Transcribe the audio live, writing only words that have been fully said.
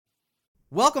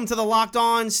Welcome to the Locked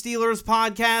On Steelers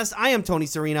podcast. I am Tony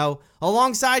Serino,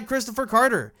 alongside Christopher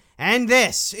Carter, and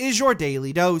this is your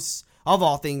daily dose of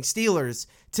all things Steelers.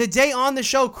 Today on the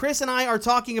show, Chris and I are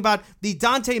talking about the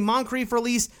Donte Moncrief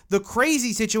release, the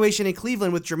crazy situation in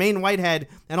Cleveland with Jermaine Whitehead,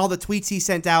 and all the tweets he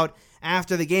sent out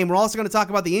after the game. We're also going to talk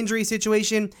about the injury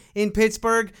situation in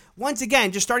Pittsburgh. Once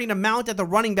again, just starting to mount at the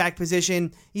running back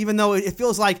position, even though it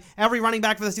feels like every running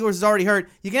back for the Steelers is already hurt.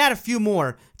 You can add a few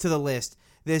more to the list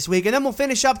this week. And then we'll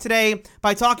finish up today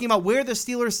by talking about where the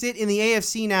Steelers sit in the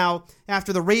AFC now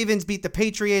after the Ravens beat the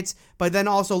Patriots, but then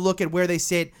also look at where they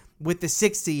sit with the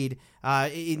 6th seed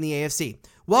in the AFC.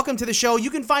 Welcome to the show.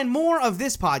 You can find more of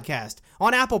this podcast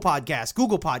on Apple Podcasts,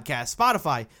 Google Podcasts,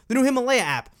 Spotify, the new Himalaya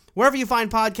app. Wherever you find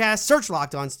podcasts, search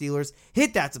Locked On Steelers,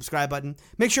 hit that subscribe button.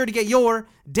 Make sure to get your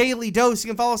daily dose. You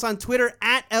can follow us on Twitter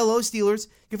at LO Steelers.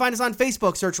 You can find us on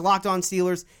Facebook, search Locked On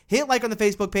Steelers. Hit like on the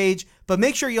Facebook page, but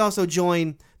make sure you also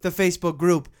join the Facebook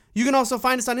group. You can also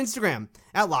find us on Instagram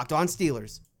at Locked On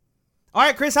Steelers. All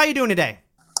right, Chris, how you doing today?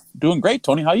 Doing great,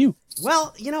 Tony. How are you?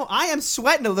 Well, I am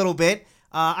sweating a little bit.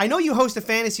 I know you host a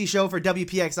fantasy show for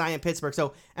WPXI in Pittsburgh,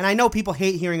 and I know people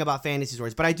hate hearing about fantasy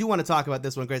stories, but I do want to talk about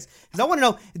this one, Chris, because I want to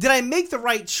know, did I make the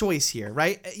right choice here,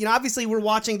 right? Obviously we're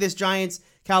watching this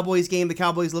Giants-Cowboys game. The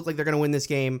Cowboys look like they're going to win this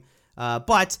game,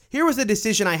 but here was the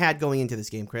decision I had going into this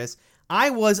game, Chris.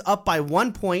 I was up by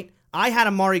 1 point. I had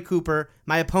Amari Cooper.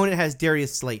 My opponent has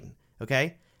Darius Slayton,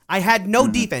 okay? I had no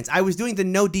defense. I was doing the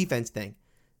no defense thing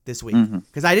this week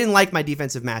because I didn't like my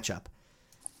defensive matchup.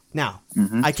 Now,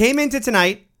 I came into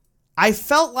tonight, I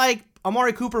felt like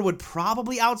Amari Cooper would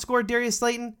probably outscore Darius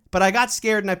Slayton, but I got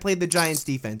scared and I played the Giants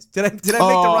defense. Did I make the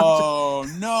wrong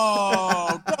choice?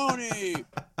 Oh, no, Tony.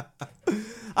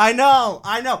 I know.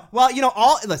 Well,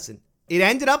 listen, it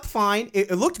ended up fine.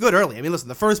 It looked good early. I mean, listen,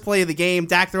 the first play of the game,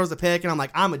 Dak throws a pick, and I'm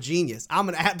like, I'm a genius. I'm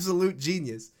an absolute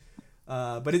genius.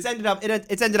 But it's ended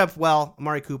up well.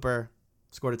 Amari Cooper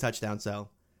scored a touchdown, so.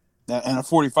 And a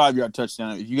 45-yard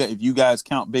touchdown. If you guys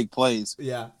count big plays,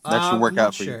 that should work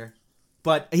out for you.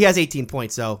 But he has 18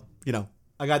 points, so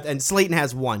and Slayton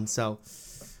has 1, so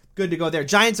good to go there.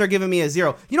 Giants are giving me a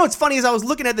 0. What's funny is I was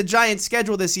looking at the Giants'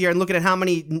 schedule this year and looking at how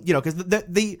many, because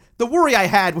the worry I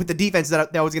had with the defense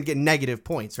that I was going to get negative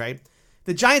points, right?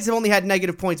 The Giants have only had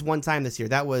negative points one time this year.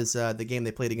 That was the game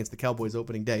they played against the Cowboys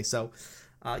opening day. So,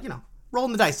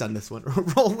 rolling the dice on this one.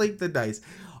 Rolling the dice.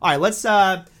 All right, let's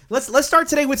start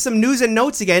today with some news and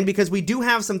notes again, because we do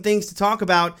have some things to talk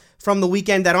about from the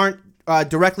weekend that aren't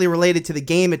directly related to the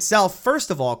game itself.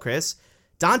 First of all, Chris,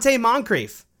 Donte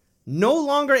Moncrief, no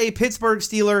longer a Pittsburgh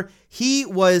Steeler. He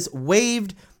was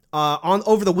waived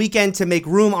over the weekend to make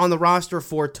room on the roster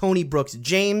for Tony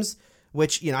Brooks-James,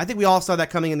 which, I think we all saw that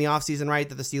coming in the offseason, right?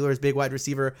 That the Steelers' big wide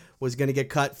receiver was going to get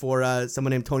cut for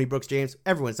someone named Tony Brooks-James.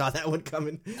 Everyone saw that one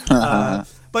coming.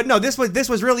 But no, this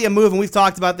was really a move, and we've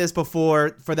talked about this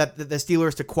before, for the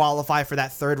Steelers to qualify for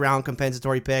that third-round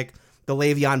compensatory pick, the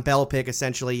Le'Veon Bell pick,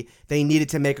 essentially. They needed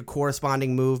to make a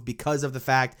corresponding move because of the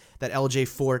fact that L.J.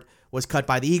 Fort was cut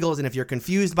by the Eagles, and if you're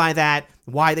confused by that,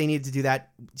 why they needed to do that,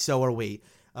 so are we.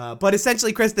 But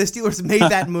essentially, Chris, the Steelers made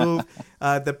that move.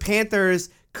 The Panthers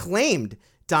claimed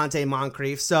Donte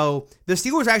Moncrief, so the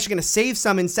Steelers are actually going to save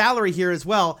some in salary here as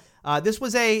well. This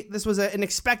was an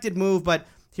expected move, but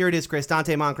here it is, Chris.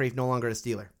 Donte Moncrief no longer a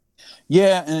Steeler.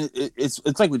 Yeah, and it's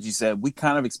like what you said. We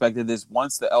kind of expected this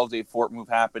once the LJ Fort move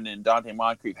happened, and Donte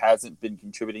Moncrief hasn't been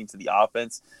contributing to the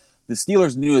offense. The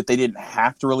Steelers knew that they didn't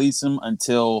have to release him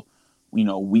until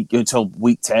week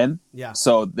 10. Yeah.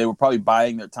 So they were probably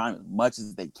biding their time as much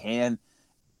as they can.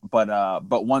 But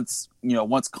once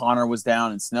Connor was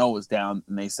down and Snell was down,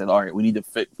 and they said, all right, we need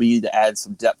to add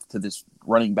some depth to this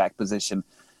running back position.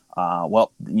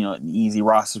 An easy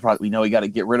roster probably, we know we got to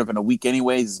get rid of in a week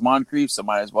anyways, is Moncrief, so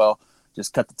might as well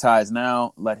just cut the ties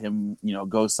now, let him,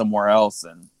 go somewhere else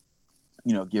and,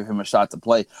 give him a shot to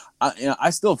play. I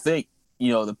still think,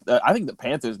 I think the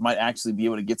Panthers might actually be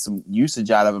able to get some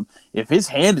usage out of him. If his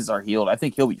hands are healed, I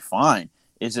think he'll be fine.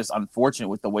 It's just unfortunate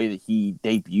with the way that he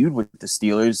debuted with the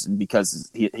Steelers, because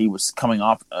he was coming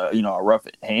off, a rough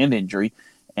hand injury,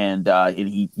 and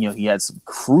he had some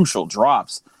crucial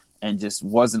drops and just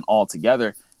wasn't all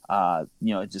together.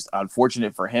 Just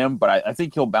unfortunate for him, but I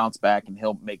think he'll bounce back and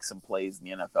he'll make some plays in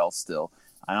the NFL still.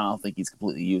 I don't think he's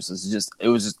completely useless. It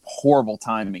was just horrible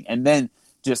timing. And then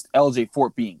just L.J.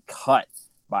 Fort being cut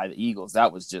by the Eagles,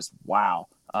 that was just wow.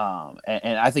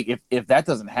 And I think if that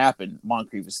doesn't happen,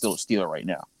 Moncrief is still a Steeler right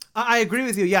now. I agree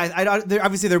with you. Yeah,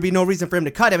 obviously there'd be no reason for him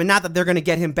to cut him, and not that they're going to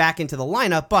get him back into the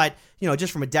lineup, but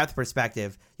just from a depth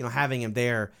perspective, having him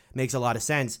there makes a lot of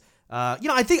sense.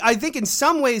 I think in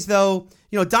some ways though,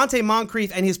 Dante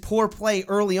Moncrief and his poor play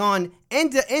early on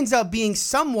ends up being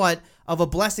somewhat of a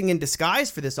blessing in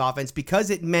disguise for this offense because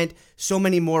it meant so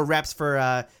many more reps for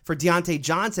Deontay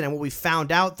Johnson. And what we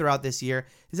found out throughout this year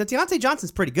is that Deontay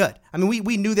Johnson's pretty good. I mean,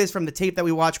 we knew this from the tape that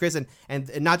we watched, Chris,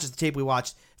 and not just the tape we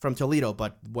watched from Toledo,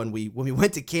 but when we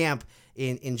went to camp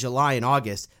in July and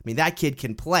August. I mean, that kid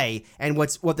can play. And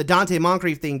what the Dante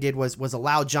Moncrief thing did was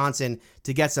allow Johnson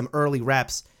to get some early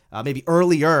reps, maybe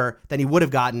earlier than he would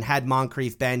have gotten had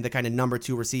Moncrief been the kind of number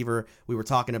 2 receiver we were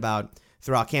talking about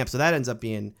throughout camp. So that ends up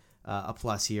being a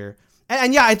plus here.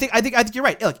 And yeah, I think you're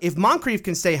right. Look, if Moncrief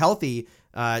can stay healthy,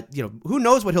 who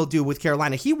knows what he'll do with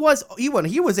Carolina. He was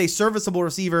a serviceable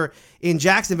receiver in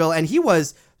Jacksonville, and he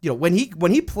was, when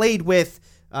he played with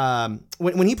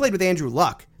when he played with Andrew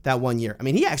Luck that one year, I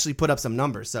mean, he actually put up some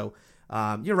numbers. So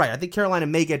you're right. I think Carolina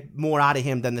may get more out of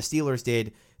him than the Steelers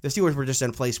did. The Steelers were just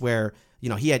in a place where,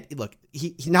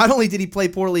 he not only did he play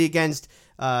poorly against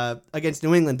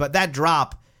New England, but that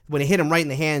drop when it hit him right in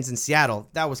the hands in Seattle,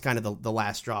 that was kind of the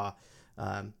last straw.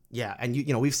 And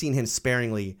we've seen him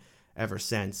sparingly ever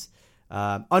since.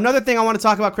 Another thing I want to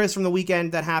talk about, Chris, from the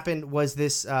weekend that happened was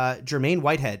this Jermaine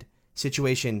Whitehead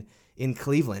situation in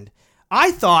Cleveland.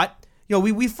 I thought,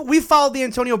 we followed the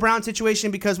Antonio Brown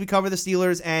situation because we cover the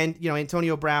Steelers, and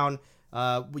Antonio Brown,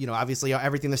 obviously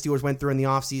everything the Steelers went through in the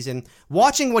offseason.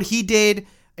 Watching what he did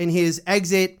in his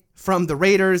exit from the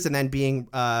Raiders and then being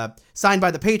signed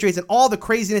by the Patriots and all the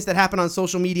craziness that happened on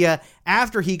social media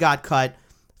after he got cut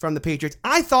from the Patriots,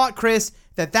 I thought, Chris,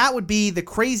 that would be the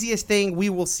craziest thing we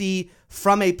will see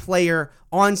from a player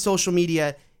on social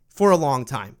media for a long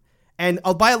time. And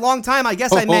by a long time, I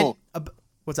guess I meant...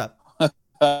 what's up?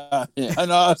 I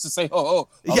know I was to say,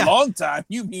 long time.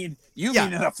 You mean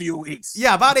in a few weeks?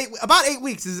 Yeah, about 8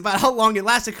 weeks is about how long it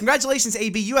lasted. Congratulations,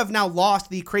 AB. You have now lost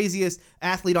the craziest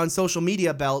athlete on social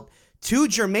media belt to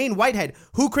Jermaine Whitehead,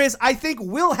 who, Chris, I think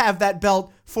will have that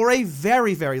belt for a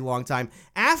very, very long time.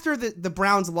 After the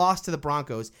Browns lost to the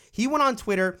Broncos, he went on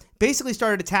Twitter, basically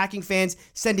started attacking fans,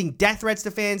 sending death threats to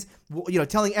fans,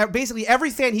 telling basically every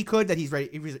fan he could that he's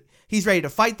ready to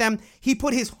fight them. He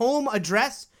put his home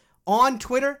address on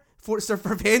Twitter for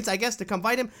fans, I guess, to come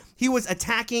fight him. He was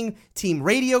attacking team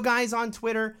radio guys on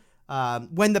Twitter.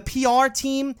 When the PR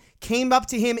team came up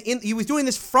to him, he was doing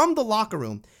this from the locker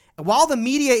room while the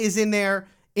media is in there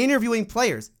interviewing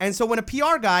players. And so when a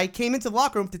PR guy came into the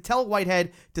locker room to tell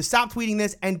Whitehead to stop tweeting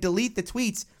this and delete the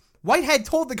tweets, Whitehead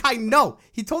told the guy no.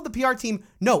 He told the PR team,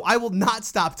 no, I will not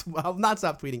stop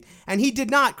tweeting. And he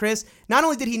did not, Chris. Not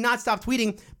only did he not stop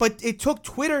tweeting, but it took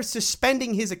Twitter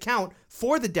suspending his account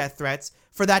for the death threats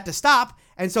for that to stop.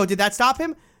 And so did that stop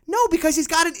him? No, because he's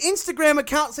got an Instagram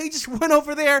account, so he just went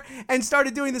over there and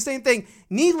started doing the same thing.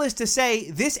 Needless to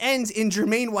say, this ends in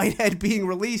Jermaine Whitehead being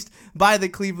released by the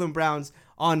Cleveland Browns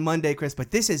on Monday, Chris.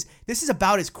 But this is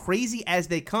about as crazy as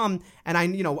they come. And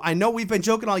I know we've been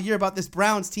joking all year about this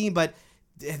Browns team, but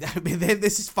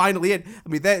this is finally it. I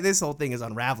mean, this whole thing is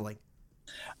unraveling.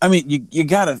 I mean, you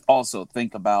got to also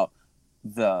think about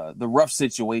the rough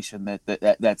situation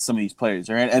that some of these players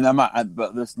are in. And I'm not.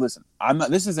 But listen, I'm not.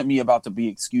 This isn't me about to be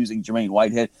excusing Jermaine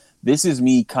Whitehead. This is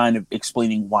me kind of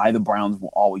explaining why the Browns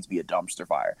will always be a dumpster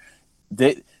fire.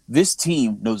 This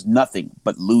team knows nothing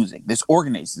but losing. This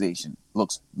organization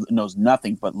knows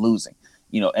nothing but losing.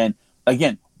 And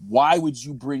again, why would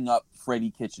you bring up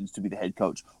Freddie Kitchens to be the head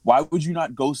coach? Why would you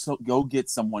not go get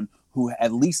someone who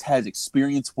at least has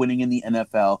experience winning in the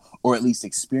NFL or at least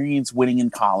experience winning in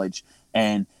college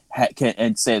and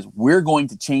says, we're going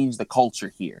to change the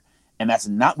culture here? And that's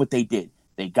not what they did.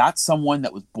 They got someone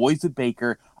that was boys with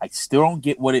Baker. I still don't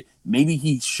get maybe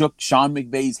he shook Sean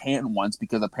McVay's hand once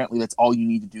because apparently that's all you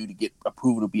need to do to get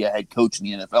approval to be a head coach in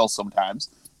the NFL sometimes.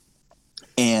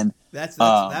 And that's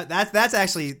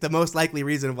actually the most likely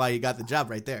reason why he got the job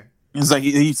right there. It's like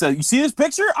he said, you see this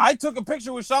picture? I took a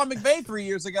picture with Sean McVay 3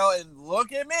 years ago, and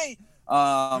look at me.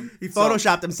 He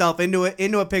photoshopped himself into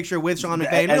a picture with Sean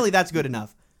McVay, and really that's good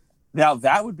enough. Now,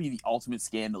 that would be the ultimate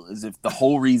scandal, is if the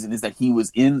whole reason is that he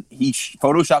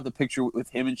photoshopped the picture with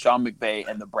him and Sean McVay,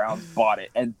 and the Browns bought it,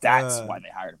 and that's why they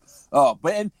hired him. Oh,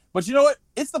 but you know what?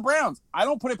 It's the Browns. I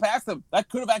don't put it past them. That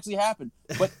could have actually happened.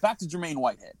 But back to Jermaine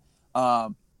Whitehead.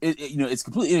 It's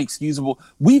completely inexcusable.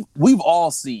 We've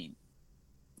all seen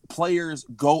players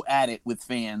go at it with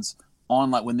fans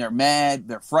online when they're mad,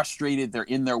 they're frustrated, they're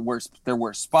in their worst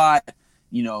spot.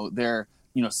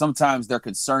 Sometimes they're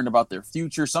concerned about their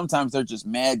future. Sometimes they're just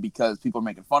mad because people are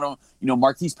making fun of them.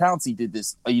 Marquise Pouncey did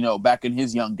this, back in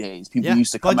his young days. People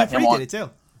used to come at him on. Bud Dupree did it too.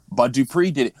 Bud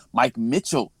Dupree did it. Mike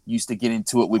Mitchell used to get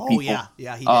into it with people. Yeah,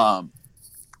 he did.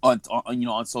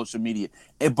 on social media.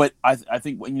 But I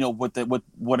think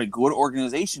what a good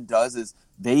organization does is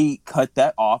they cut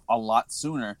that off a lot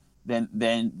sooner than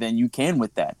you can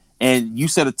with that. And you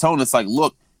set a tone. It's like,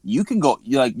 look, you can go,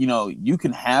 you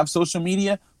can have social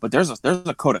media, but there's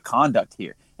a code of conduct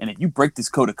here, and if you break this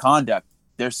code of conduct,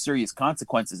 there's serious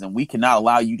consequences, and we cannot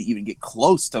allow you to even get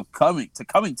close to coming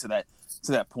to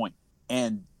that point.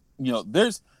 And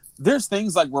there's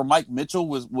things like where Mike Mitchell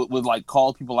would like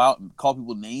call people out and call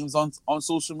people names on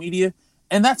social media,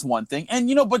 and that's one thing. And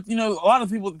but a lot of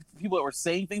people that were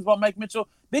saying things about Mike Mitchell,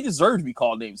 they deserve to be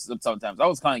called names sometimes. I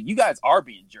was kind of, you guys are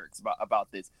being jerks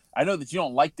about this. I know that you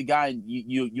don't like the guy and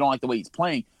you don't like the way he's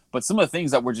playing, but some of the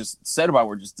things that were just said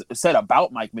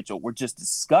about Mike Mitchell were just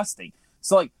disgusting.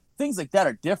 So like things like that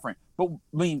are different. But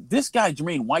I mean, this guy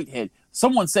Jermaine Whitehead,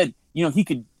 someone said he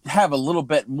could have a little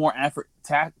bit more effort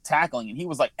tackling, and he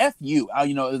was like, "F you,"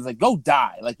 it was like, "Go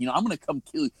die," like I'm gonna come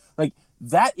kill you. Like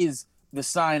that is the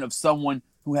sign of someone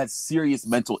who has serious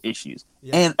mental issues.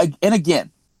 Yeah. And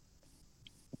again,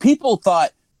 people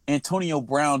thought Antonio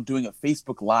Brown doing a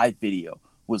Facebook Live video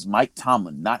was Mike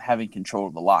Tomlin not having control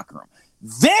of the locker room.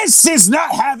 This is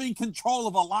not having control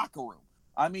of a locker room.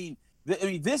 I mean,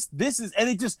 this is,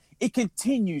 and it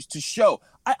continues to show.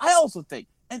 I also think,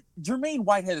 and Jermaine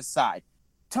Whitehead aside,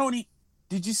 Tony,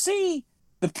 did you see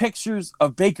the pictures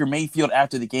of Baker Mayfield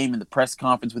after the game in the press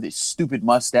conference with his stupid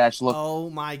mustache look? Oh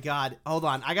my God. Hold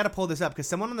on. I got to pull this up because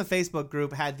someone on the Facebook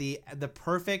group had the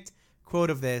perfect quote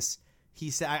of this. He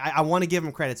said, I want to give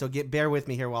him credit, so bear with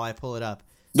me here while I pull it up.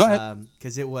 Go ahead.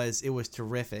 Because it was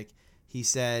terrific. He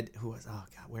said,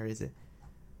 where is it?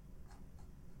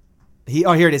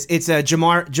 Here it is. It's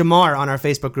Jamar on our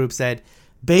Facebook group said,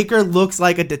 Baker looks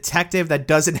like a detective that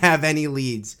doesn't have any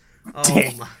leads.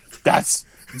 Oh my. That's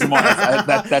Jamar.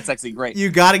 That's actually great. You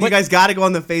guys gotta go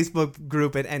on the Facebook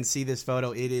group and see this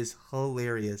photo. It is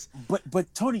hilarious.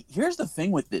 But Tony, here's the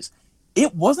thing with this.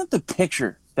 It wasn't the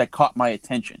picture that caught my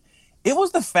attention. It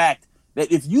was the fact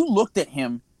that if you looked at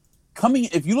him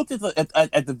if you looked at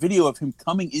the video of him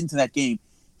coming into that game,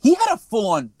 he had a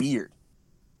full-on beard.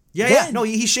 Yeah. No,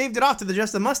 he shaved it off to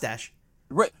just the mustache.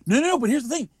 Right. No. But here's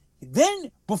the thing.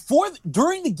 Then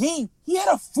during the game, he had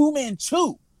a Fu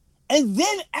Manchu, and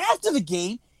then after the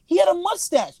game, he had a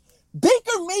mustache.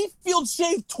 Baker Mayfield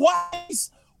shaved twice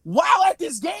while at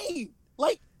this game.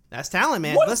 Like that's talent,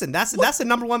 man. Listen, that's the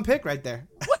number one pick right there.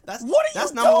 That's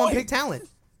number doing? One pick talent.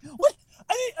 What?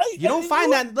 You don't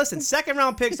find that. Listen, second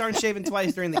round picks aren't shaving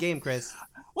twice during the game, Chris.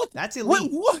 That's elite.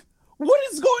 What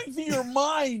is going through your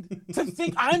mind to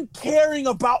think I'm caring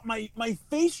about my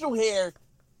facial hair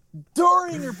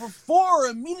during or before or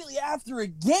immediately after a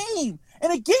game?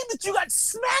 And a game that you got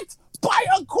smacked by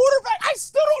a quarterback. I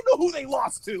still don't know who they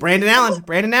lost to. Brandon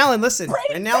Allen, listen.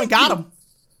 Brandon Allen got him.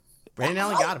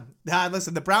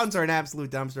 Listen, the Browns are an absolute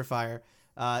dumpster fire.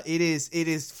 It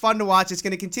is fun to watch. It's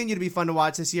going to continue to be fun to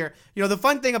watch this year. The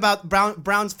fun thing about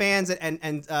Browns fans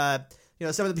and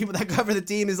some of the people that cover the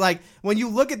team is like when you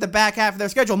look at the back half of their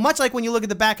schedule, much like when you look at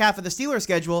the back half of the Steelers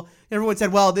schedule, everyone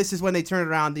said, well, this is when they turn it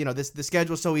around. The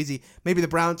schedule's so easy. Maybe the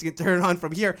Browns can turn it on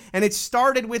from here. And it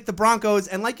started with the Broncos.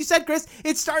 And like you said, Chris,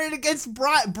 it started against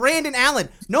Brandon Allen.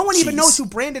 No one even knows who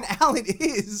Brandon Allen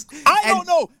is. I don't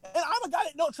know. And I'm a guy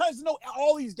that tries to know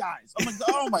all these guys. I'm like,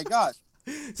 oh my gosh.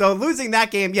 So losing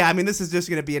that game, this is just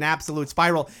going to be an absolute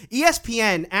spiral.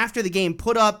 ESPN, after the game,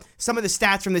 put up some of the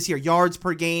stats from this year, yards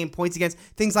per game, points against,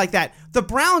 things like that. The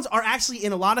Browns are actually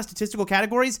in a lot of statistical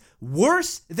categories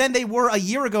worse than they were a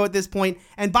year ago at this point.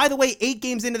 And by the way, 8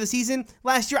 games into the season,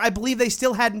 last year, I believe they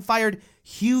still hadn't fired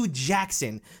Hugh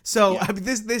Jackson. So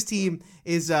this team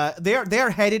is they're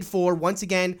headed for, once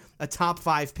again, a top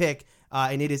 5 pick.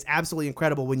 And it is absolutely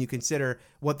incredible when you consider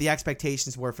what the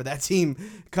expectations were for that team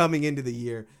coming into the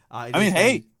year.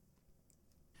 Hey,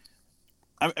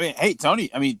 Tony.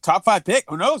 Top 5 pick.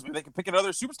 Who knows? Maybe they can pick another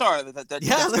superstar that's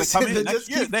going to come in next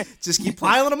year. Just keep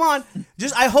piling them on.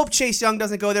 I hope Chase Young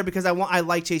doesn't go there because I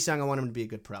like Chase Young. I want him to be a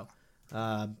good pro.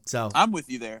 So I'm with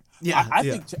you there. Yeah,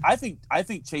 I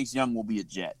think Chase Young will be a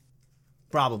Jet.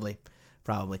 Probably.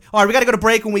 All right, we got to go to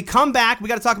break. When we come back, we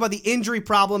got to talk about the injury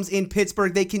problems in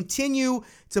Pittsburgh. They continue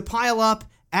to pile up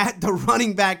at the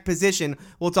running back position.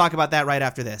 We'll talk about that right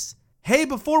after this. Hey,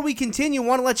 before we continue, I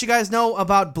want to let you guys know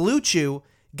about Blue Chew.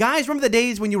 Guys, remember the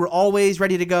days when you were always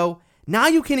ready to go? Now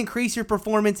you can increase your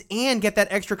performance and get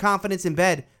that extra confidence in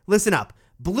bed. Listen up.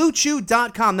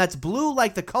 BlueChew.com. That's blue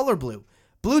like the color blue.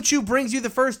 Blue Chew brings you the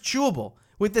first chewable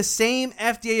with the same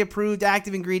FDA-approved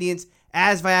active ingredients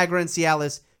as Viagra and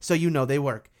Cialis, so you know they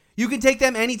work. You can take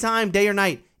them anytime, day or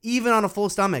night, even on a full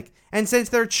stomach. And since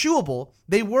they're chewable,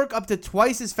 they work up to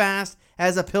twice as fast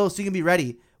as a pill, so you can be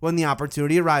ready when the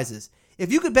opportunity arises.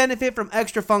 If you could benefit from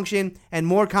extra function and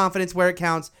more confidence where it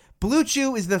counts, Blue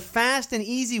Chew is the fast and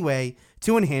easy way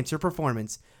to enhance your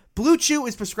performance. Blue Chew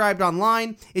is prescribed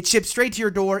online. It ships straight to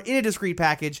your door in a discreet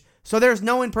package, so there's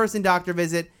no in-person doctor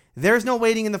visit, there's no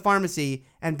waiting in the pharmacy,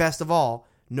 and best of all,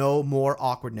 no more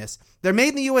awkwardness. They're made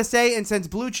in the USA, and since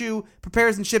Blue Chew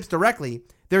prepares and ships directly,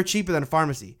 they're cheaper than a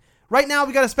pharmacy. Right now,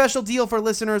 we got a special deal for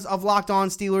listeners of Locked On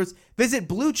Steelers. Visit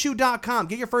BlueChew.com.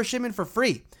 Get your first shipment for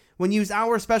free when you use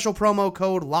our special promo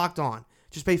code Locked On.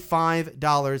 Just pay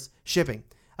 $5 shipping.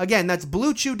 Again, that's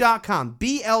BlueChew.com.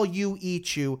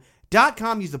 BLUEChew.com.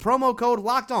 Use the promo code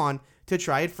Locked On to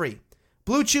try it free.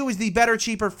 Blue Chew is the better,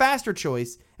 cheaper, faster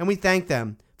choice, and we thank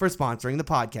them for sponsoring the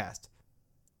podcast.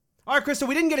 All right, Chris, so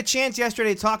we didn't get a chance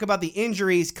yesterday to talk about the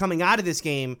injuries coming out of this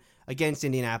game against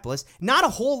Indianapolis. Not a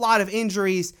whole lot of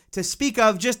injuries to speak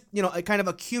of, just, kind of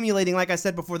accumulating, like I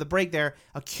said before the break there,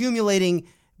 accumulating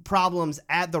problems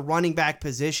at the running back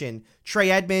position. Trey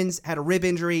Edmonds had a rib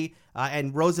injury,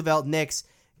 and Roosevelt Nix.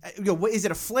 Is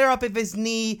it a flare-up of his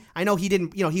knee? I know he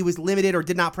didn't, he was limited or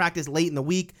did not practice late in the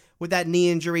week with that knee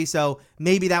injury, so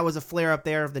maybe that was a flare-up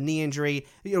there of the knee injury.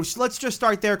 Let's just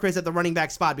start there, Chris, at the running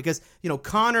back spot, because,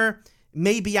 Connor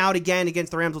may be out again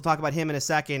against the Rams. We'll talk about him in a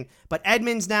second. But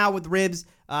Edmonds now with ribs,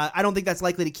 I don't think that's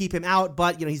likely to keep him out,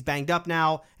 but, he's banged up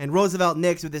now. And Roosevelt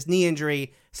Nix with this knee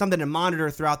injury, something to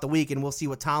monitor throughout the week, and we'll see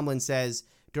what Tomlin says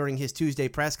during his Tuesday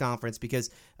press conference,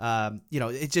 because,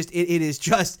 it's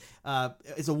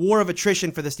a war of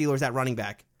attrition for the Steelers at running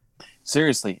back.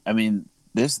 Seriously. I mean,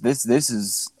 this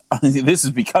is this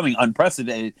is becoming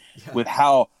unprecedented with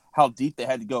how deep they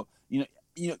had to go.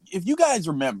 If you guys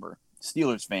remember,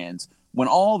 Steelers fans, when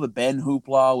all the Ben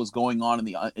hoopla was going on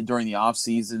during the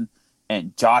offseason,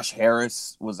 and Josh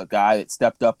Harris was a guy that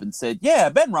stepped up and said, yeah,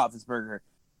 Ben Roethlisberger,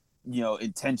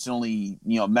 intentionally,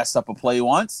 messed up a play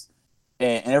once.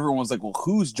 And everyone was like, well,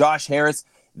 who's Josh Harris?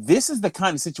 This is the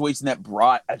kind of situation that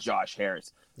brought a Josh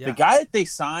Harris. Yeah. The guy that they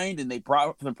signed and they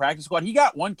brought from the practice squad, he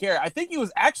got one carry. I think he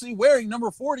was actually wearing number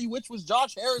 40, which was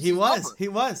Josh Harris. He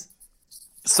was.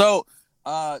 So,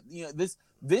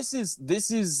 this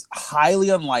is highly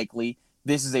unlikely.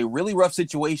 This is a really rough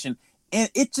situation. And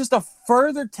it's just a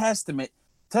further testament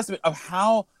of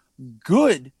how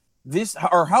good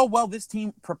how well this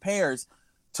team prepares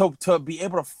to be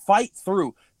able to fight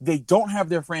through. They don't have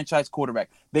their franchise quarterback.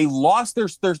 They lost their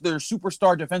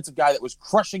superstar defensive guy that was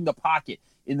crushing the pocket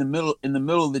in the middle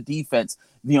of the defense.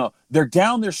 They're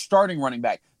down their starting running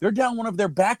back. They're down one of their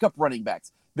backup running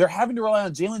backs. They're having to rely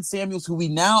on Jalen Samuels, who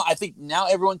I think now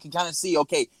everyone can kind of see,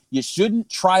 okay, you shouldn't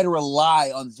try to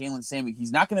rely on Jalen Samuels.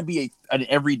 He's not going to be an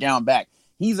every down back.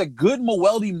 He's a good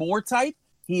Mewelde Moore type.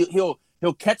 He'll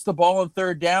catch the ball on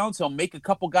third downs. He'll make a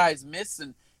couple guys miss,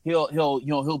 and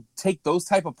he'll take those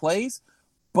type of plays.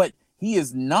 But he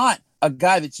is not a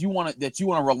guy that you want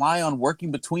to rely on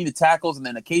working between the tackles and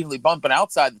then occasionally bumping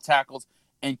outside the tackles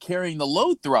and carrying the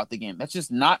load throughout the game. That's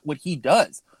just not what he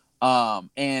does.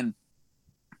 And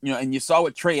you saw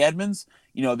with Trey Edmonds,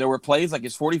 there were plays like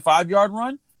his 45-yard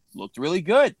run looked really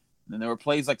good. And then there were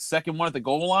plays like second one at the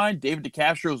goal line. David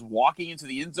DeCastro was walking into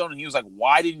the end zone, and he was like,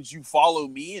 why didn't you follow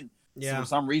me? And so for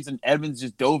some reason, Edmonds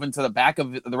just dove into the back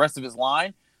of the rest of his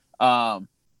line.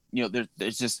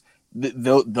 There's just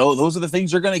those are the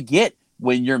things you're going to get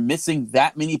when you're missing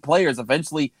that many players.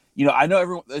 Eventually, I know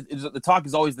everyone, the talk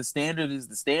is always the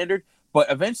standard,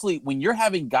 but eventually when you're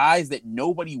having guys that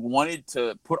nobody wanted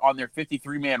to put on their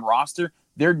 53-man roster,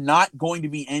 they're not going to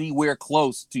be anywhere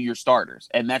close to your starters.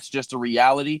 And that's just a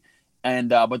reality. And,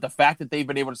 but the fact that they've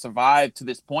been able to survive to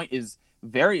this point is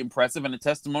very impressive and a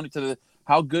testimony to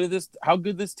how good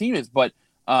this team is. But,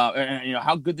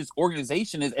 how good this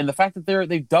organization is, and the fact that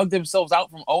they've dug themselves out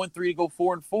from 0-3 to go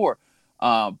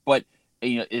 4-4. But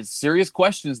it's serious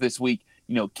questions this week.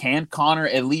 Can Connor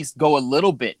at least go a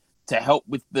little bit to help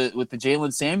with the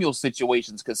Jalen Samuels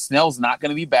situations, because Snell's not going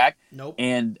to be back. Nope.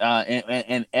 And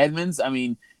Edmonds, I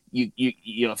mean,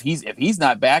 if he's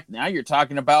not back, now you're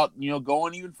talking about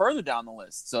going even further down the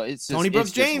list. So it's just, Tony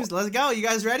Brooks James. Let's go. You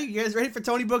guys ready? You guys ready for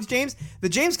Tony Brooks James? The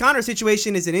James Conner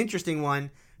situation is an interesting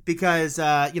one. Because,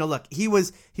 look, he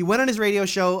went on his radio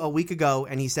show a week ago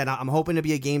and he said, I'm hoping to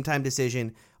be a game time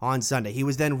decision on Sunday. He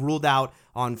was then ruled out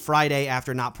on Friday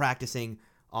after not practicing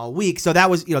all week. So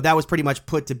that was pretty much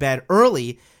put to bed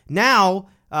early. Now,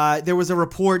 there was a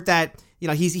report that,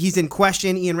 he's in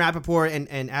question. Ian Rappaport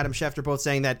and Adam Schefter both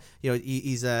saying that,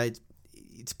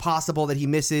 it's possible that he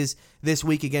misses this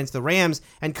week against the Rams.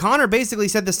 And Connor basically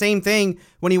said the same thing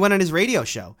when he went on his radio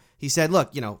show. He said,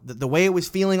 look, the way it was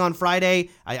feeling on Friday,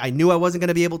 I knew I wasn't going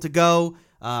to be able to go.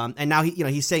 And now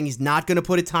he's saying he's not going to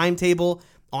put a timetable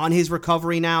on his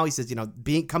recovery now. He says,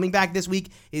 coming back this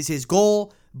week is his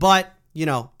goal, but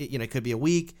it could be a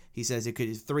week. He says it could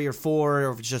be 3 or 4,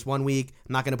 or if it's just 1 week.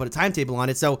 I'm not going to put a timetable on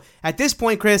it. So at this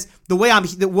point, Chris, the way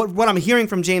what I'm hearing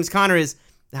from James Conner is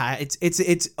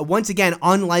it's once again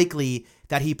unlikely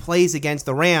that he plays against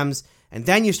the Rams, and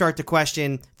then you start to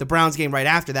question the Browns game right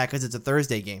after that because it's a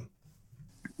Thursday game.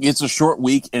 It's a short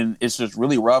week and it's just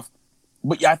really rough.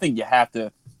 But yeah, I think you have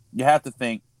to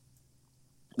think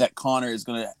that Conner is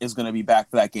gonna be back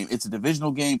for that game. It's a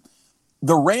divisional game.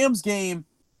 The Rams game,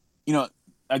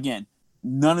 again,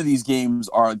 none of these games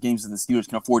are games that the Steelers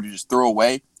can afford to just throw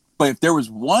away. But if there was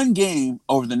one game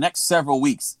over the next several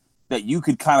weeks that you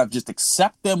could kind of just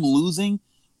accept them losing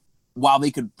while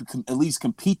they could at least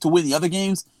compete to win the other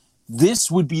games,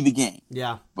 this would be the game.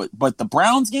 Yeah. But the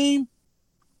Browns game,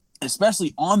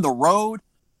 especially on the road,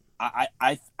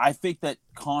 I think that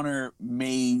Conner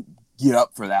may get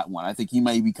up for that one. I think he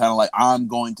may be kind of like, I'm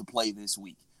going to play this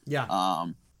week. Yeah.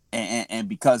 And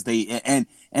because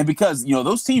because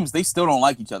those teams, they still don't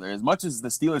like each other as much as the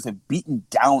Steelers have beaten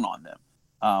down on them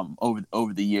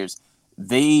over the years.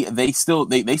 They still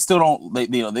don't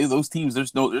those teams.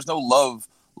 There's no love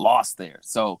lost there.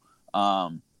 So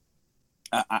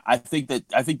I think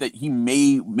that he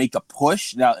may make a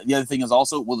push. Now the other thing is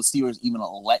also, will the Steelers even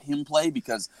let him play,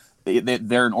 because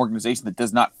they're an organization that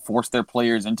does not force their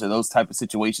players into those type of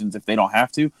situations if they don't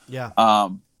have to. Yeah.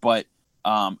 But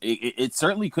it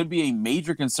certainly could be a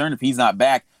major concern if he's not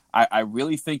back. I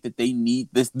really think that they need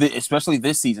this, especially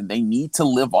this season. They need to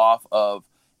live off of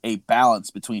a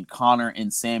balance between Conner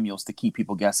and Samuels to keep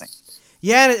people guessing.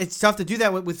 Yeah, it's tough to do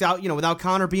that without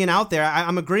Conner being out there. I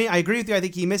agree with you. I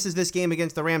think he misses this game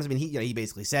against the Rams. I mean, he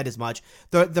basically said as much.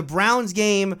 The Browns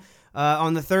game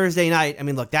on the Thursday night. I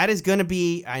mean, look, that is going to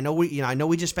be. I know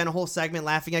we just spent a whole segment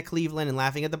laughing at Cleveland and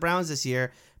laughing at the Browns this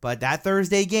year, but that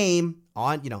Thursday game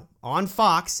on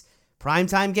Fox,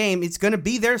 primetime game, it's going to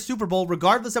be their Super Bowl,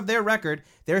 regardless of their record.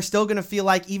 They're still going to feel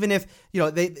like, even if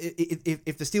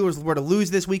if the Steelers were to lose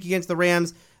this week against the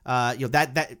Rams,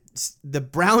 that the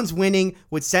Browns winning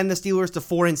would send the Steelers to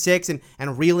 4-6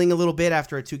 and reeling a little bit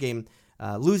after a 2-game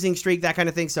losing streak, that kind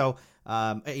of thing. So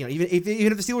even if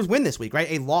the Steelers win this week, right,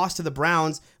 a loss to the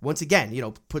Browns once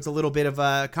again puts a little bit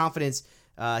of confidence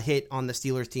hit on the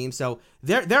Steelers team. So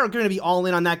they're going to be all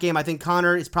in on that game. I think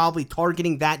Conner is probably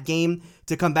targeting that game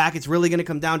to come back. It's really going to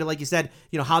come down to, like you said,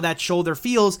 how that shoulder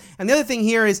feels. And the other thing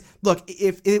here is, look,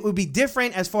 if it would be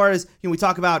different as far as we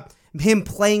talk about him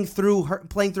playing through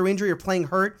injury or playing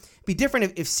hurt. It'd be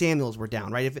different if Samuels were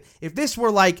down, right? If this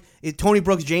were like if Tony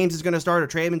Brooks James is going to start or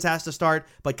Trey Edmonds has to start,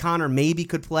 but Conner maybe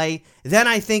could play, then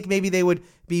I think maybe they would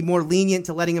be more lenient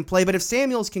to letting him play. But if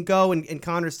Samuels can go and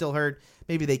Conner's still hurt,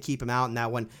 maybe they keep him out in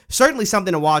that one. Certainly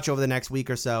something to watch over the next week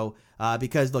or so,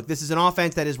 because look, this is an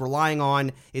offense that is relying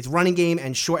on its running game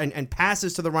and short and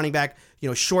passes to the running back,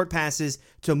 short passes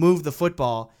to move the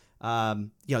football.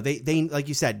 They like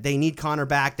you said, they need Conner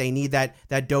back. They need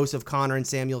that dose of Conner and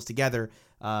Samuels together.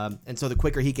 And so the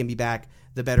quicker he can be back,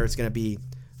 the better it's going to be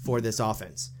for this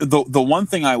offense. The one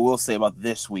thing I will say about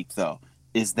this week, though,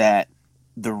 is that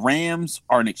the Rams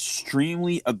are an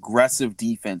extremely aggressive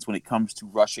defense when it comes to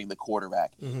rushing the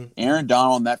quarterback. Mm-hmm. Aaron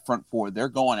Donald and that front four, they're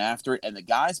going after it, and the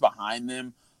guys behind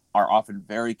them are often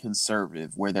very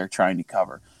conservative where they're trying to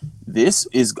cover.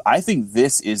 I think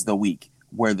this is the week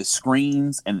where the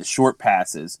screens and the short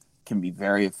passes can be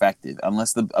very effective,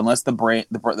 unless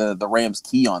the Rams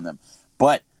key on them.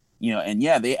 But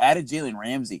they added Jalen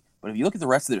Ramsey, but if you look at the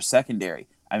rest of their secondary,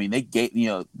 I mean, they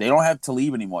don't have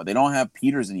Talib anymore, they don't have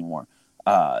Peters anymore.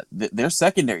 Their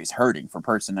secondary is hurting for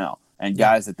personnel and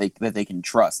guys that they can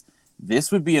trust.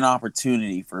 This would be an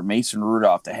opportunity for Mason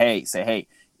Rudolph to say, hey,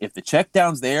 if the check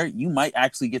down's there, you might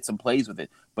actually get some plays with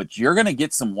it, but you're going to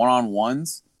get some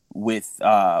one-on-ones with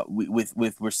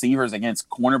receivers against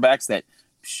cornerbacks that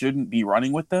shouldn't be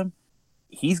running with them.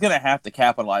 He's going to have to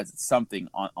capitalize at something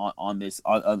on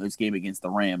this game against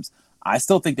the Rams. I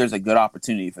still think there's a good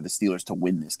opportunity for the Steelers to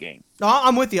win this game.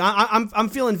 I'm with you. I'm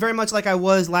feeling very much like I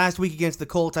was last week against the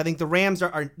Colts. I think the Rams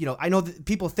are I know that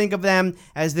people think of them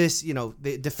as this,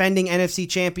 the defending NFC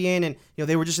champion, and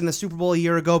they were just in the Super Bowl a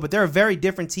year ago, but they're a very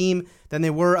different team than they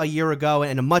were a year ago,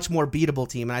 and a much more beatable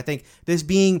team. And I think this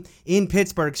being in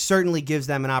Pittsburgh certainly gives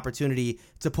them an opportunity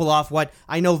to pull off what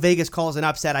I know Vegas calls an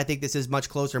upset. I think this is much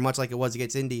closer, much like it was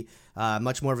against Indy,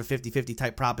 much more of a 50-50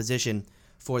 type proposition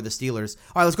for the Steelers.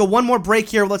 All right, let's go one more break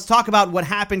here. Let's talk about what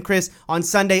happened, Chris, on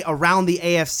Sunday around the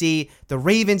AFC. The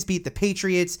Ravens beat the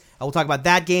Patriots. We'll talk about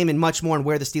that game and much more, and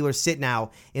where the Steelers sit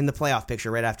now in the playoff picture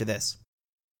right after this.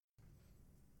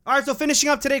 All right, so finishing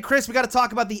up today, Chris, we got to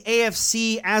talk about the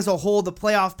AFC as a whole, the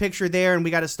playoff picture there, and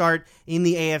we got to start in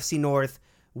the AFC North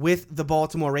with the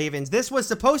Baltimore Ravens. This was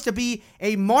supposed to be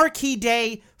a marquee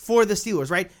day for the Steelers,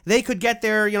 right? They could get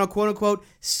their, quote-unquote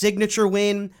signature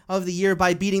win of the year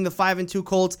by beating the 5-2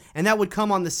 Colts, and that would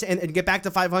come on and get back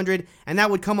to 500, and that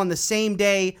would come on the same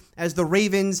day as the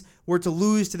Ravens were to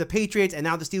lose to the Patriots, and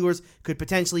now the Steelers could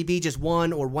potentially be just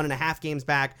 1 or 1.5 games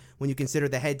back when you consider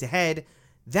the head-to-head.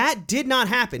 That did not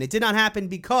happen. It did not happen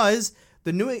because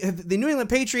the New England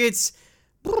Patriots,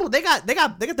 they got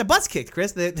their butts kicked,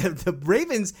 Chris. The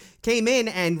Ravens came in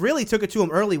and really took it to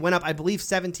them early. Went up, I believe,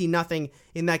 17-0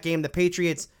 in that game. The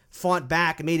Patriots fought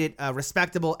back and made it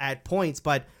respectable at points.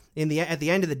 But at the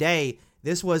end of the day,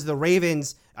 this was the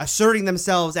Ravens asserting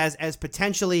themselves as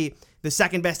potentially the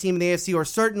second best team in the AFC, or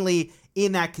certainly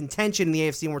in that contention in the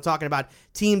AFC. And we're talking about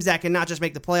teams that can not just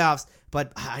make the playoffs,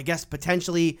 but I guess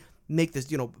potentially make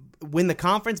this, win the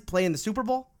conference, play in the Super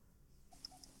Bowl.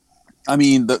 I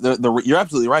mean, you're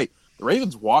absolutely right. The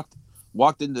Ravens walked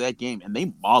into that game and they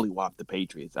mollywopped the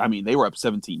Patriots. I mean, they were up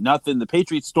 17-0. The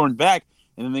Patriots stormed back,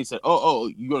 and then they said, "Oh,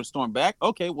 you going to storm back?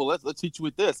 Okay, well let's hit you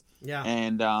with this." Yeah.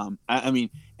 And I mean,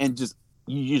 and just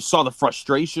you saw the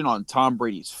frustration on Tom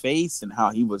Brady's face and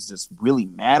how he was just really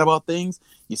mad about things.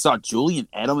 You saw Julian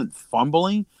Edelman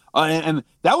fumbling, and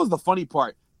that was the funny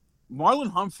part.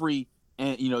 Marlon Humphrey.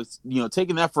 And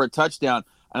taking that for a touchdown,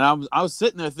 and I was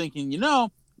sitting there thinking,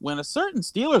 when a certain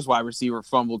Steelers wide receiver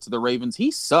fumbled to the Ravens,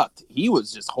 he sucked. He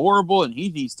was just horrible, and he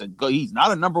needs to go. He's not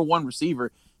a number one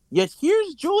receiver. Yet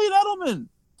here's Julian Edelman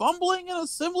fumbling in a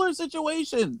similar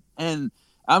situation, and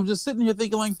I'm just sitting here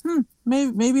thinking, like,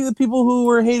 maybe the people who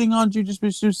were hating on Juju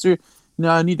Smith-Schuster,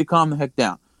 I need to calm the heck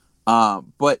down.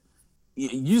 But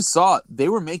you saw they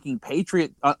were making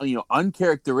Patriot,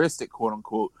 uncharacteristic, quote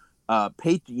unquote. For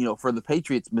the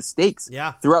Patriots mistakes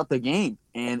throughout the game.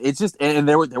 And it's just, and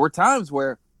there were times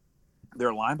where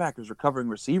their linebackers were covering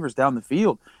receivers down the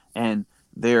field, and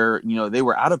they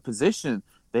were out of position.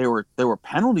 There were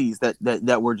penalties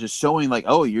that were just showing like,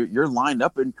 oh, you're lined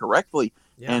up incorrectly.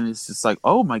 Yeah. And it's just like,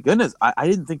 oh my goodness, I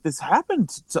didn't think this happened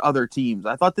to other teams.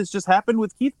 I thought this just happened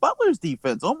with Keith Butler's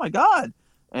defense. Oh my God.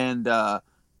 And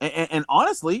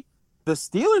honestly, the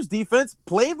Steelers defense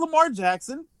played Lamar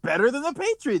Jackson better than the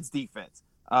Patriots defense.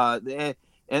 And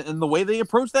the way they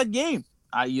approached that game,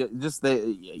 you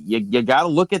got to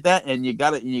look at that, and you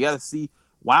got to see,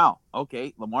 wow,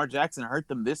 okay, Lamar Jackson hurt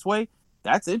them this way.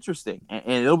 That's interesting, and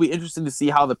it'll be interesting to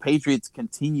see how the Patriots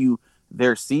continue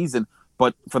their season.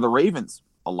 But for the Ravens,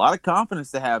 a lot of confidence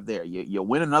to have there. You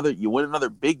win another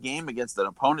big game against an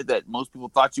opponent that most people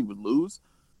thought you would lose.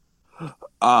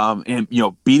 And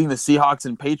beating the Seahawks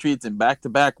and Patriots in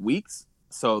back-to-back weeks,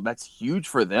 so that's huge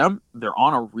for them. They're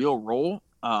on a real roll.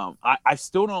 I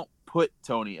still don't put,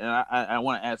 Tony, and I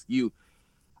want to ask you,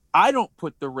 I don't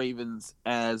put the Ravens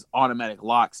as automatic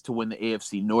locks to win the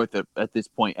AFC North at this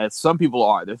point, as some people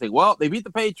are. They're thinking, well, they beat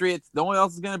the Patriots, no one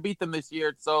else is going to beat them this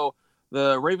year, so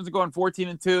the Ravens are going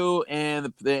 14-2,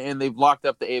 and they've locked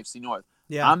up the AFC North.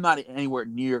 Yeah. I'm not anywhere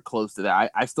near close to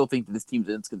that. I still think that this team's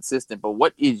inconsistent, but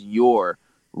what is your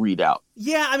readout?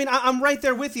 Yeah, I mean, I'm right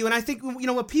there with you, and I think,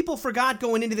 what people forgot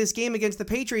going into this game against the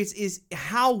Patriots is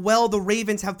how well the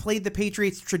Ravens have played the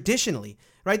Patriots traditionally,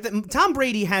 right? Tom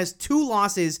Brady has 2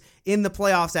 losses in the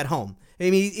playoffs at home. I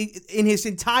mean, in his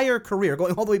entire career,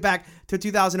 going all the way back to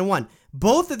 2001.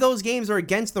 Both of those games are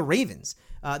against the Ravens.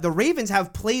 The Ravens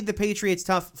have played the Patriots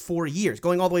tough for years,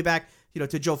 going all the way back,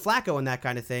 to Joe Flacco and that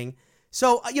kind of thing.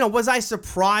 So, was I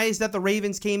surprised that the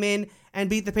Ravens came in and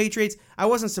beat the Patriots? I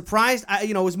wasn't surprised.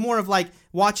 It was more of like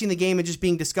watching the game and just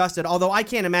being disgusted. Although I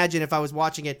can't imagine if I was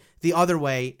watching it the other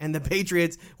way and the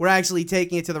Patriots were actually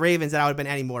taking it to the Ravens that I would have been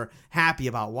any more happy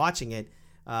about watching it.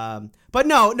 But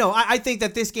no, I think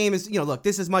that this game is, look,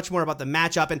 this is much more about the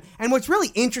matchup. And what's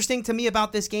really interesting to me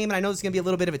about this game, and I know this is going to be a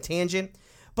little bit of a tangent,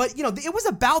 but, it was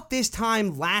about this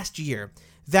time last year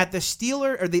that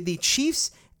the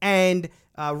Chiefs and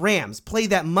Rams played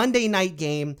that Monday night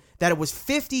game that it was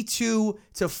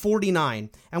 52-49.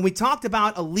 And we talked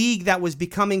about a league that was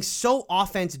becoming so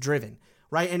offense driven,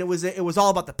 right? And it was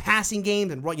all about the passing game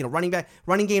and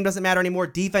running game doesn't matter anymore.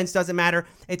 Defense doesn't matter.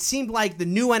 It seemed like the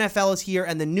new NFL is here,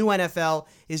 and the new NFL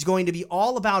is going to be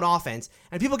all about offense.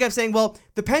 And people kept saying, well,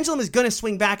 the pendulum is going to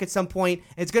swing back at some point.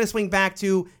 It's going to swing back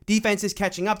to defenses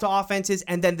catching up to offenses,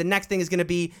 and then the next thing is going to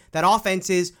be that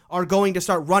offenses are going to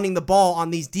start running the ball on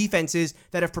these defenses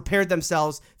that have prepared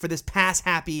themselves for this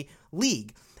pass-happy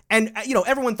league. And,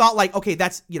 everyone thought like, okay,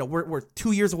 that's, we're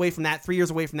 2 years away from that, 3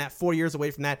 years away from that, 4 years away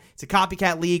from that. It's a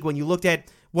copycat league. When you looked at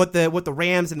what the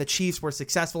Rams and the Chiefs were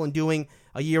successful in doing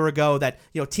a year ago, that,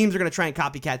 teams are going to try and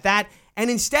copycat that. And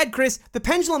instead, Chris, the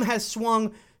pendulum has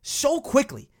swung so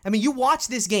quickly. I mean, you watch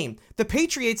this game. The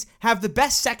Patriots have the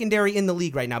best secondary in the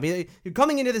league right now. You're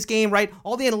coming into this game, right?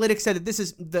 All the analytics said that this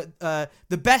is the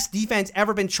best defense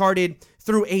ever been charted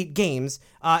through 8 games.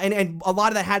 And a lot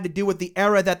of that had to do with the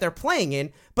era that they're playing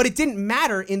in. But it didn't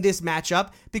matter in this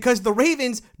matchup because the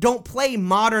Ravens don't play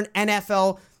modern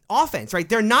NFL offense, right?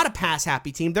 They're not a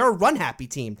pass-happy team. They're a run-happy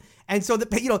team. And so,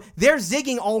 they're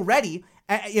zigging already.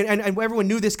 And everyone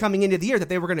knew this coming into the year that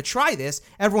they were going to try this.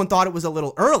 Everyone thought it was a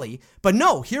little early. But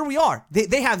no, here we are.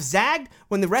 They have zagged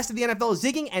when the rest of the NFL is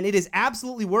zigging, and it is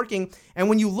absolutely working. And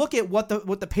when you look at what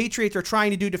the Patriots are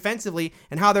trying to do defensively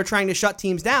and how they're trying to shut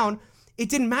teams down, it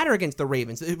didn't matter against the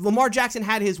Ravens. Lamar Jackson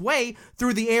had his way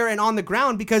through the air and on the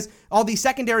ground because all these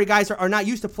secondary guys are not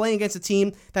used to playing against a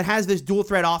team that has this dual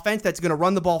threat offense that's going to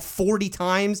run the ball 40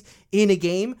 times in a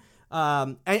game.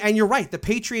 And you're right. The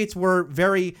Patriots were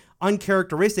very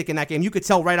uncharacteristic in that game. You could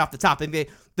tell right off the top.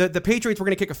 The Patriots were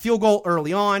going to kick a field goal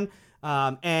early on,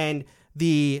 and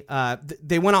they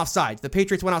went offsides. The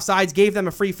Patriots went offsides, gave them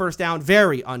a free first down,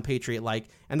 very un-Patriot-like,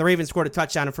 and the Ravens scored a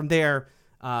touchdown. And from there,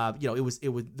 it was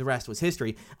the rest was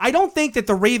history. I don't think that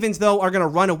the Ravens, though, are going to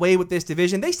run away with this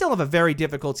division. They still have a very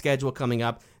difficult schedule coming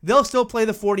up. They'll still play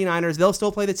the 49ers. They'll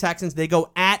still play the Texans. They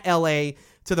go at LA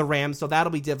to the Rams, so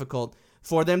that'll be difficult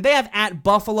for them. They have at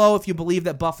Buffalo, if you believe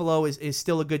that Buffalo is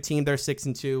still a good team. They're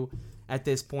 6-2 at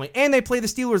this point. And they play the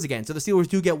Steelers again. So the Steelers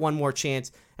do get one more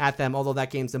chance at them, although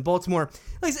that game's in Baltimore.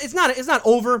 It's not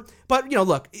over, but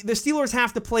look, the Steelers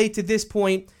have to play to this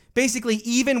point basically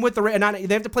even with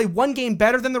they have to play one game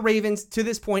better than the Ravens to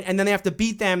this point, and then they have to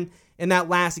beat them in that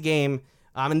last game.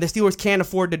 And the Steelers can't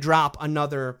afford to drop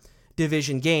another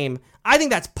division game. I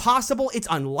think that's possible. It's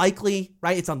unlikely,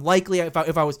 right? It's unlikely.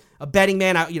 If I was a betting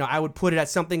man, I would put it at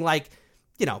something like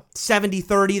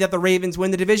 70-30 that the Ravens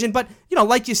win the division. But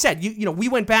like you said, we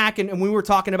went back and we were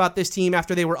talking about this team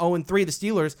after they were 0-3, the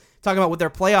Steelers, talking about what their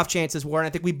playoff chances were, and I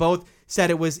think we both said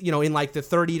it was in like the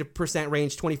 30%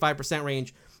 range, 25%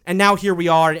 range. And now here we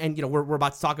are, and we're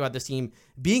about to talk about this team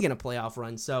being in a playoff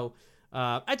run. So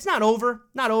it's not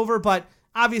over, but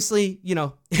obviously,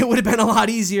 it would have been a lot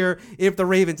easier if the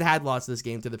Ravens had lost this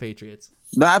game to the Patriots.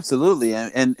 No, absolutely.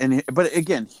 But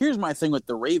again, here's my thing with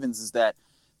the Ravens is that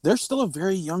they're still a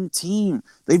very young team.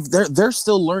 They're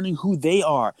still learning who they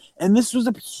are. And this was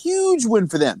a huge win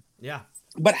for them. Yeah.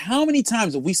 But how many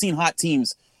times have we seen hot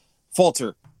teams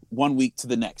falter one week to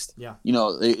the next? Yeah.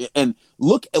 And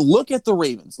look at the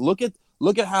Ravens. Look at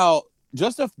how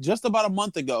just about a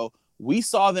month ago we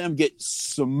saw them get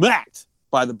smacked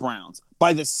by the Browns,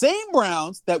 by the same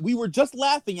Browns that we were just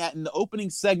laughing at in the opening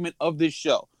segment of this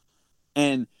show.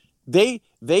 And they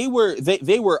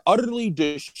were utterly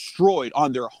destroyed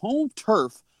on their home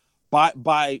turf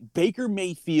by Baker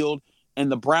Mayfield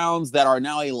and the Browns that are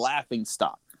now a laughing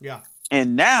stock. Yeah.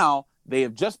 And now they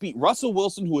have just beat Russell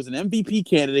Wilson, who is an MVP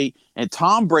candidate, and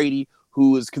Tom Brady,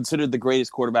 who is considered the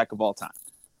greatest quarterback of all time.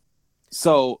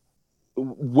 So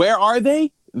where are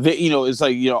they? It's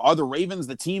like, are the Ravens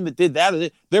the team that did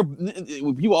that?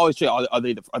 People always say, are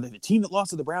they the team that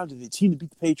lost to the Browns? Or the team that beat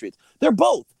the Patriots? They're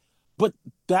both. But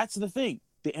that's the thing.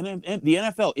 The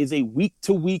NFL is a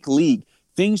week-to-week league.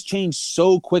 Things change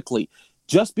so quickly.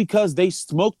 Just because they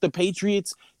smoked the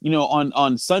Patriots,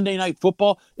 on Sunday Night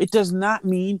Football, it does not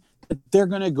mean that they're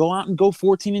going to go out and go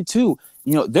 14-2.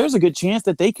 There's a good chance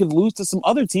that they could lose to some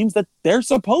other teams that they're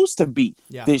supposed to beat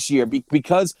this year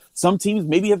because some teams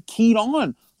maybe have keyed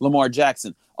on Lamar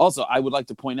Jackson. Also, I would like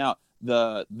to point out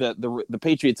the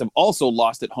Patriots have also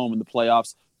lost at home in the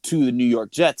playoffs to the New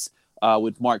York Jets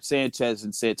with Mark Sanchez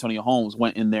and Santonio Holmes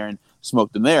went in there and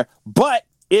smoked them there. But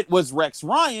it was Rex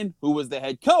Ryan, who was the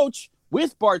head coach,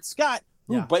 with Bart Scott,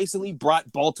 who basically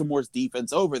brought Baltimore's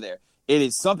defense over there. It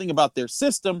is something about their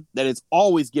system that has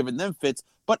always given them fits,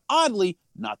 but oddly,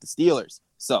 not the Steelers.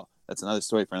 So that's another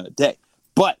story for another day.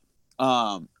 But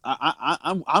I'm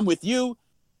with you.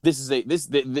 This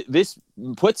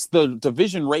puts the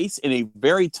division race in a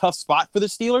very tough spot for the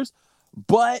Steelers,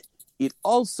 but it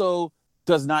also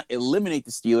does not eliminate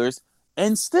the Steelers.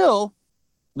 And still,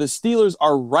 the Steelers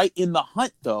are right in the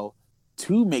hunt, though,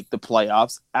 to make the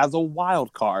playoffs as a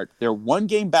wild card. They're one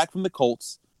game back from the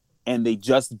Colts, and they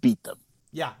just beat them.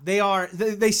 Yeah, they are.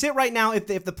 They sit right now, if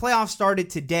the playoffs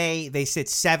started today, they sit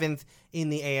 7th in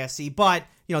the AFC. But,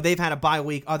 they've had a bye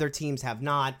week. Other teams have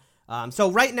not.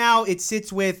 So right now, it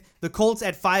sits with the Colts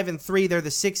at 5-3. They're the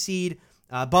 6th seed.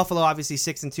 Buffalo, obviously,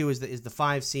 6-2 is the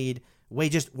 5 seed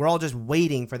we're all just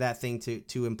waiting for that thing to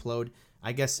implode.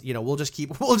 I guess, we'll just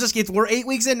keep, we're 8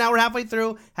 weeks in now, we're halfway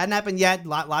through, hadn't happened yet,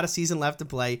 lot of season left to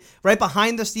play. Right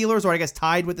behind the Steelers, or I guess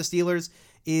tied with the Steelers,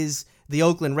 is the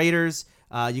Oakland Raiders.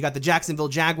 You got the Jacksonville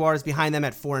Jaguars behind them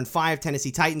at 4-5,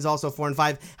 Tennessee Titans also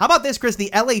 4-5. How about this, Chris?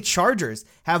 The LA Chargers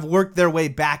have worked their way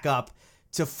back up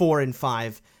to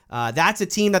 4-5. That's a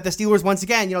team that the Steelers, once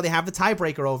again, they have the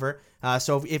tiebreaker over.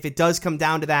 So if it does come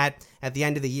down to that at the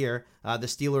end of the year, the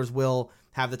Steelers will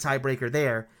have the tiebreaker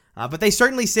there. But they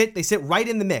certainly sit right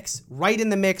in the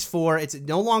mix for, it's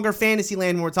no longer fantasy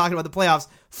land when we're talking about the playoffs.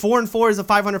 4-4 is a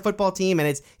 500 football team,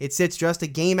 and it sits just a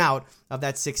game out of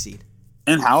that 6th seed.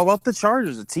 And how about the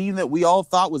Chargers, a team that we all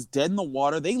thought was dead in the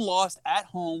water? They lost at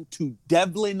home to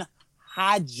Devlin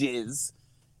Hodges.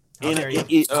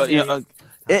 Tony,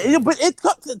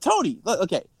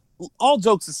 okay, all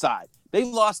jokes aside, they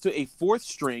lost to a 4th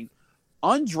string,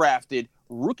 undrafted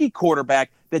rookie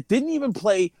quarterback that didn't even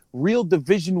play real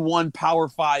Division I Power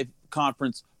 5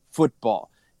 conference football.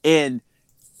 And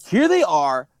here they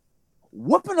are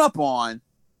whooping up on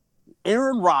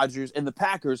Aaron Rodgers and the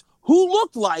Packers, who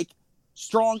looked like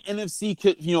strong NFC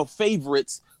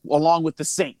favorites along with the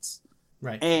Saints.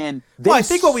 Right. And I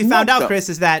think what we found out, Chris,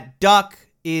 is that Duck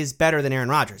is better than Aaron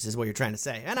Rodgers, is what you're trying to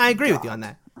say. And I agree with you on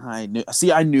that. I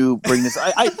knew bring this.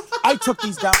 I took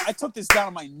these down. I took this down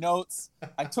on my notes.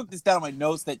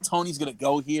 That Tony's going to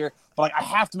go here. But I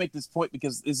have to make this point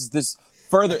because this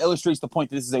further illustrates the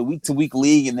point that this is a week-to-week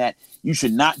league and that you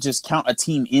should not just count a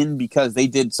team in because they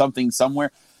did something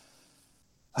somewhere.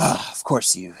 Of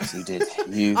course you did.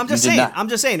 I'm just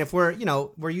saying if we're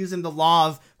using the law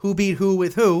of who beat who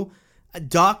with who,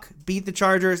 Duck beat the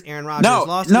Chargers, Aaron Rodgers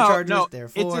lost to the Chargers,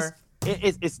 therefore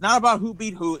it's not about who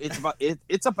beat who.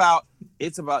 It's about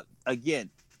again,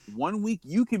 1 week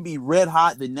you can be red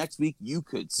hot, the next week you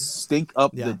could stink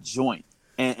up the joint.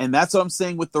 And that's what I'm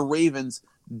saying with the Ravens.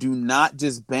 Do not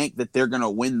just bank that they're going to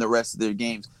win the rest of their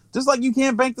games. Just like you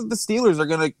can't bank that the Steelers are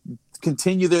going to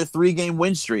continue their 3-game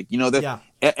win streak.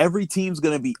 Every team's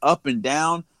going to be up and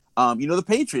down. The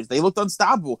Patriots, they looked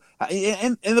unstoppable.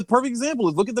 And the perfect example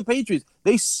is look at the Patriots.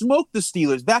 They smoked the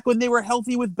Steelers back when they were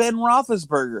healthy with Ben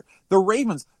Roethlisberger. The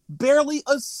Ravens barely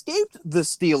escaped the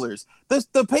Steelers.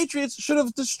 The Patriots should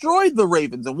have destroyed the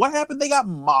Ravens. And what happened? They got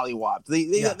mollywopped.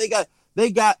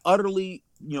 They got utterly,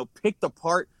 picked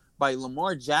apart by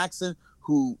Lamar Jackson,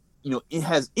 who,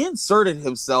 has inserted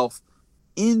himself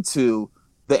into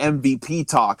the MVP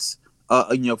talks, for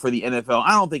the NFL.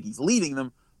 I don't think he's leading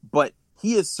them, but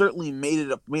he has certainly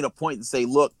made a point to say,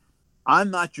 look,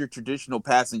 I'm not your traditional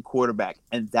passing quarterback,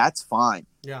 and that's fine.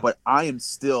 Yeah. But I am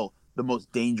still the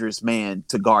most dangerous man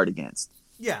to guard against.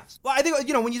 Yeah. Well, I think,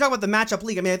 when you talk about the matchup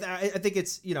league, I think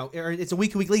it's, it's a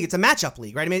week-to-week league. It's a matchup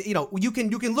league, right? You can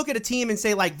look at a team and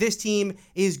say, like, this team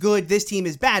is good, this team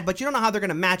is bad, but you don't know how they're going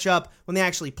to match up when they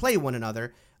actually play one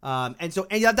another. And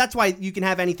that's why you can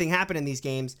have anything happen in these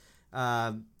games.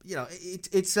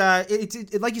 It's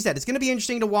like you said, it's going to be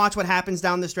interesting to watch what happens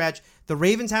down the stretch. The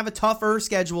Ravens have a tougher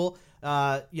schedule.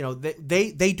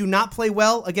 They do not play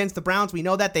well against the Browns. We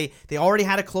know that they already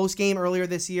had a close game earlier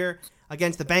this year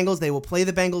against the Bengals. They will play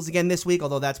the Bengals again this week,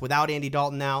 although that's without Andy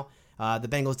Dalton now. The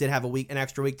Bengals did have an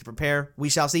extra week to prepare. We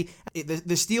shall see.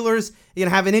 The Steelers,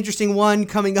 have an interesting one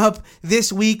coming up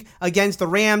this week against the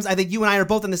Rams. I think you and I are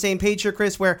both on the same page here,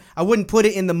 Chris, where I wouldn't put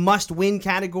it in the must-win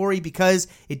category because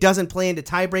it doesn't play into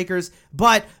tiebreakers.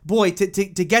 But, boy, to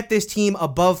get this team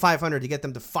above 500, to get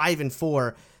them to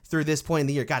 5-4 through this point in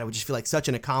the year, God, it would just feel like such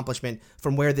an accomplishment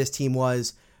from where this team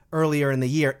was earlier in the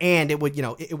year. And it would,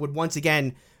 it would once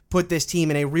again put this team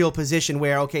in a real position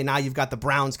where, okay, now you've got the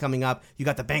Browns coming up, you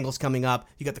got the Bengals coming up,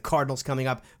 you got the Cardinals coming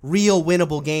up, real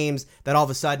winnable games that all of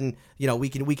a sudden, we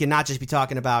can not just be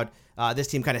talking about this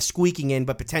team kind of squeaking in,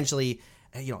 but potentially,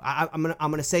 I'm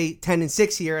gonna say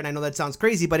 10-6 here, and I know that sounds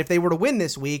crazy, but if they were to win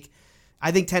this week,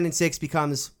 I think 10-6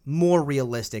 becomes more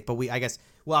realistic. But I guess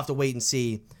we'll have to wait and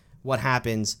see what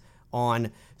happens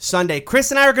on Sunday.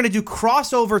 Chris and I are going to do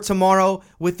crossover tomorrow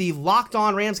with the Locked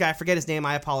On Rams guy. I forget his name.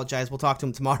 I apologize. We'll talk to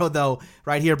him tomorrow, though,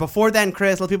 right here. Before then,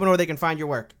 Chris, let people know where they can find your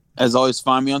work. As always,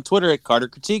 find me on Twitter at Carter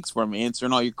Critiques, where I'm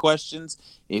answering all your questions.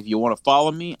 If you want to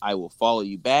follow me, I will follow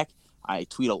you back. I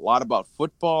tweet a lot about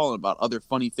football and about other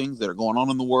funny things that are going on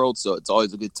in the world, so it's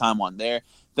always a good time on there.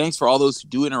 Thanks for all those who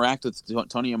do interact with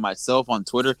Tony and myself on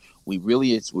Twitter. We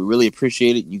really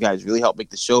appreciate it. You guys really help make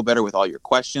the show better with all your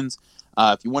questions.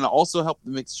 If you want to also help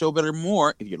make the show better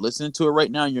more, if you're listening to it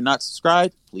right now and you're not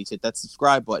subscribed, please hit that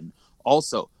subscribe button.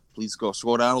 Also, please go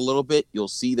scroll down a little bit. You'll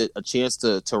see that a chance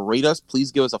to rate us.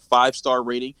 Please give us a 5-star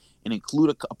rating and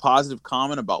include a positive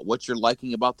comment about what you're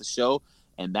liking about the show.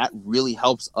 and that really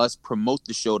helps us promote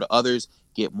the show to others,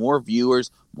 get more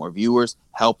viewers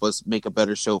help us make a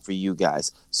better show for you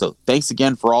guys. So thanks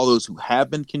again for all those who have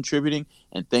been contributing,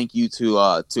 and thank you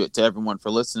to everyone for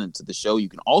listening to the show. You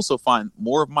can also find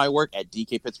more of my work at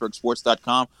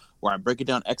dkpittsburghsports.com, where I'm breaking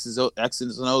down X's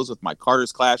and O's with my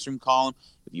Carter's Classroom column.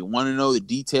 If you want to know the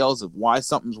details of why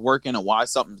something's working and why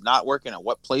something's not working and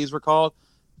what plays were called,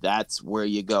 that's where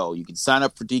you go. You can sign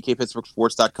up for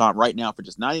dkpittsburghsports.com right now for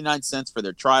just 99 cents for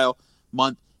their trial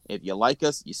month. If you like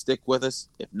us, you stick with us.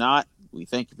 If not, we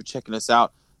thank you for checking us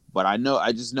out. But I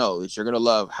just know that you're going to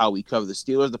love how we cover the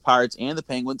Steelers, the Pirates, and the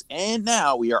Penguins. And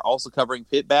now we are also covering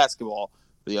Pitt basketball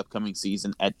for the upcoming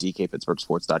season at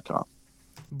dkpittsburghsports.com.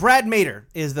 Brad Mader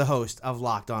is the host of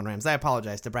Locked On Rams. I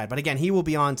apologize to Brad, but again, he will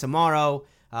be on tomorrow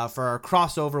for our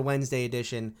crossover Wednesday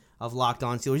edition of Locked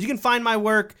On Steelers. You can find my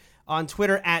work on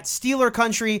Twitter at Steeler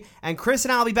Country, and Chris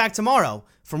and I will be back tomorrow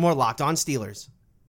for more Locked On Steelers.